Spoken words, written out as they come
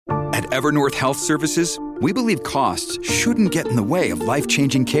At Evernorth Health Services, we believe costs shouldn't get in the way of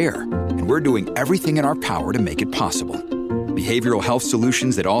life-changing care, and we're doing everything in our power to make it possible. Behavioral health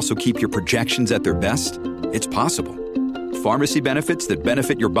solutions that also keep your projections at their best? It's possible. Pharmacy benefits that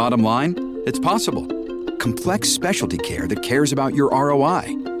benefit your bottom line? It's possible. Complex specialty care that cares about your ROI?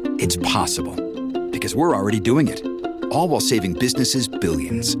 It's possible. Because we're already doing it. All while saving businesses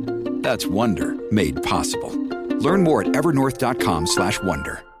billions. That's Wonder made possible. Learn more at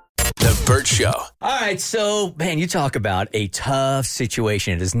evernorth.com/wonder. The Burt Show. All right, so, man, you talk about a tough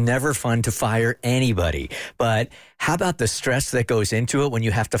situation. It is never fun to fire anybody. But how about the stress that goes into it when you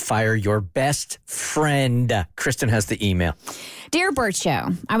have to fire your best friend? Kristen has the email. Dear Burt Show,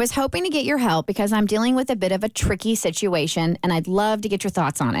 I was hoping to get your help because I'm dealing with a bit of a tricky situation, and I'd love to get your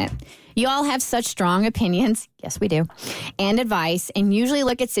thoughts on it. You all have such strong opinions, yes we do, and advice, and usually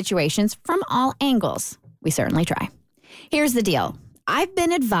look at situations from all angles. We certainly try. Here's the deal. I've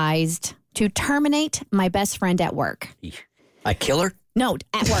been advised to terminate my best friend at work. I kill her? No,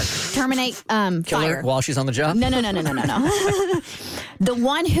 at work. Terminate, Kill fire. her while she's on the job? No. The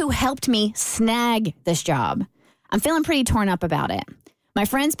one who helped me snag this job. I'm feeling pretty torn up about it. My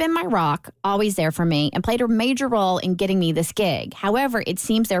friend's been my rock, always there for me, and played a major role in getting me this gig. However, it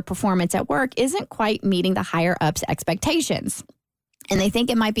seems their performance at work isn't quite meeting the higher-ups' expectations, and they think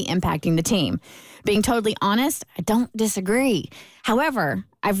it might be impacting the team. Being totally honest, I don't disagree. However,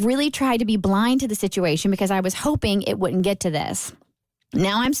 I've really tried to be blind to the situation because I was hoping it wouldn't get to this.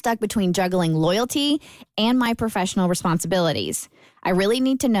 Now I'm stuck between juggling loyalty and my professional responsibilities. I really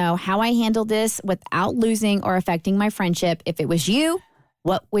need to know how I handle this without losing or affecting my friendship. If it was you,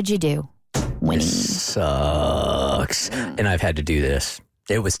 what would you do? Winning. Sucks. And I've had to do this.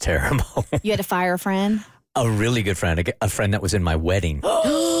 It was terrible. You had to fire a friend? A really good friend, a friend that was in my wedding.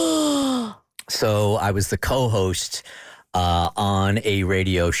 So I was the co-host on a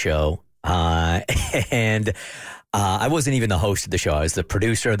radio show, and I wasn't even the host of the show. I was the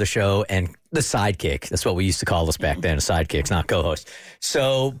producer of the show and the sidekick. That's what we used to call us back then, sidekicks, not co-hosts.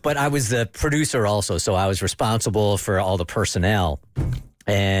 So, but I was the producer also, so I was responsible for all the personnel.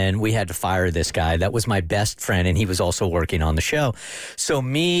 And we had to fire this guy. That was my best friend, and he was also working on the show. So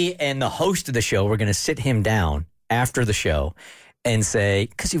me and the host of the show were going to sit him down after the show and say,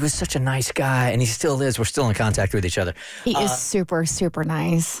 because he was such a nice guy, and he still is. We're still in contact with each other. He is super, super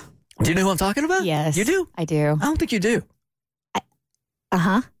nice. Do you know who I'm talking about? Yes. You do? I do. I don't think you do.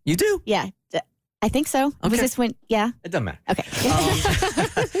 Uh-huh. You do? Yeah. I think so. Okay. Was this when, yeah? It doesn't matter. Okay.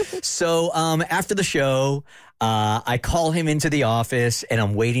 So after the show, I call him into the office, and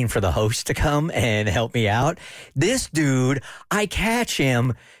I'm waiting for the host to come and help me out. This dude, I catch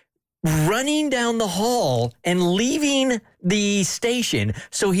him running down the hall and leaving the station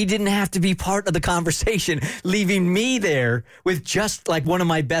so he didn't have to be part of the conversation, leaving me there with just like one of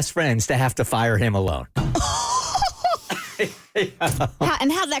my best friends to have to fire him alone.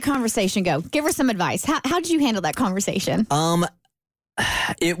 And how did that conversation go? Give her some advice. How did you handle that conversation?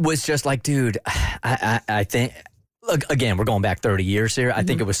 It was just like, dude, I think, look, again, we're going back 30 years here. I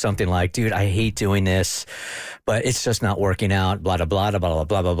think it was something like, dude, I hate doing this, but it's just not working out, blah, blah, blah, blah, blah,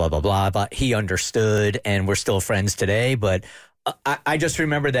 blah, blah, blah, blah, blah. But he understood, and we're still friends today. But I just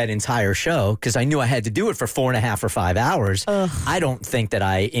remember that entire show because I knew I had to do it for 4.5 or 5 hours. Ugh. I don't think that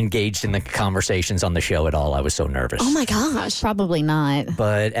I engaged in the conversations on the show at all. I was so nervous. Oh my gosh. Probably not.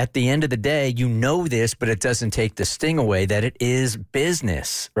 But at the end of the day, you know this, but it doesn't take the sting away that it is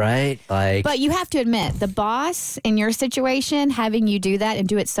business, right? Like, But you have to admit, the boss in your situation, having you do that and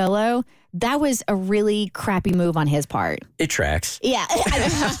do it solo, that was a really crappy move on his part. it tracks. Yeah,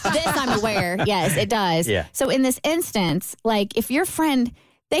 this I'm aware. Yes, it does. Yeah. So in this instance, like if your friend,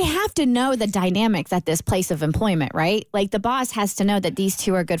 they have to know the dynamics at this place of employment, right? Like the boss has to know that these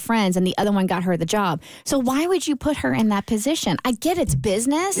two are good friends and the other one got her the job. So why would you put her in that position? I get it's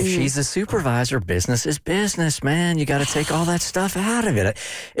business. If she's a supervisor, business is business, man. You got to take all that stuff out of it.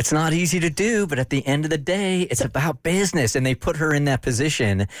 It's not easy to do, but at the end of the day, it's about business. And they put her in that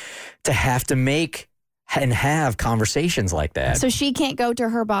position to have to make and have conversations like that. So she can't go to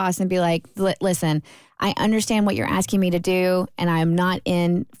her boss and be like, listen, I understand what you're asking me to do, and I'm not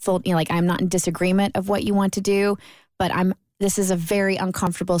in full, I'm not in disagreement of what you want to do, but this is a very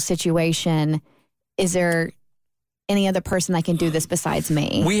uncomfortable situation. Is there any other person that can do this besides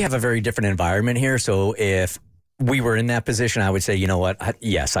me? We have a very different environment here. So if we were in that position, I would say, you know what?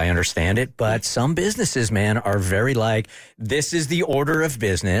 Yes, I understand it. But some businesses, man, are very like, this is the order of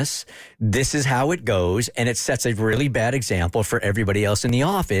business. This is how it goes. And it sets a really bad example for everybody else in the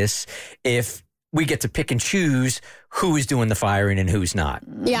office if we get to pick and choose who is doing the firing and who's not.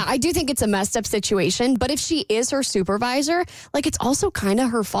 Yeah, I do think it's a messed up situation. But if she is her supervisor, like, it's also kind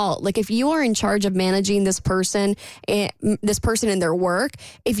of her fault. Like, if you are in charge of managing this person and their work,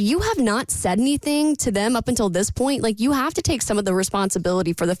 if you have not said anything to them up until this point, like, you have to take some of the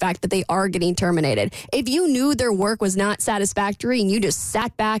responsibility for the fact that they are getting terminated. If you knew their work was not satisfactory and you just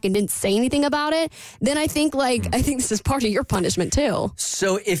sat back and didn't say anything about it, then I think this is part of your punishment too.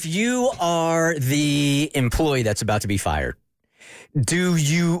 So if you are the employee that's about to be fired,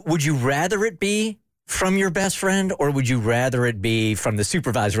 would you rather it be from your best friend, or would you rather it be from the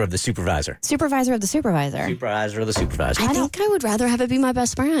supervisor of the supervisor? Supervisor of the supervisor. Supervisor of the supervisor. I think I would rather have it be my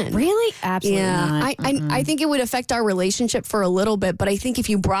best friend. Really? Absolutely Yeah, not. I think it would affect our relationship for a little bit, but I think if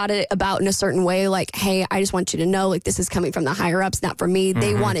you brought it about in a certain way, like, hey, I just want you to know, like, this is coming from the higher ups, not from me.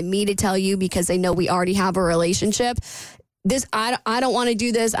 They wanted me to tell you because they know we already have a relationship. I don't want to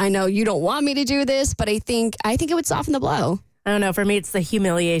do this. I know you don't want me to do this, but I think it would soften the blow. I don't know. For me, it's the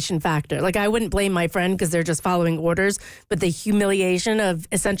humiliation factor. Like, I wouldn't blame my friend because they're just following orders, but the humiliation of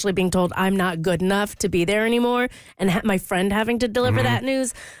essentially being told I'm not good enough to be there anymore and my friend having to deliver that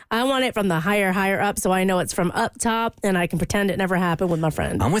news. I want it from the higher up so I know it's from up top and I can pretend it never happened with my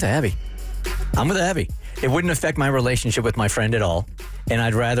friend. I'm with Abby. It wouldn't affect my relationship with my friend at all, and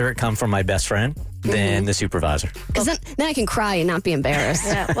I'd rather it come from my best friend than the supervisor. Because then I can cry and not be embarrassed.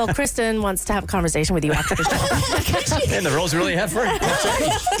 Yeah, well, Kristen wants to have a conversation with you after the show. And the roles really have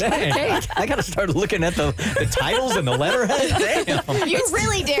Dang. I got to start looking at the titles and the letterhead. Damn. You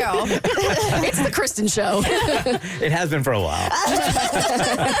really do. It's the Kristen Show. It has been for a while.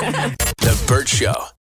 The Burt Show.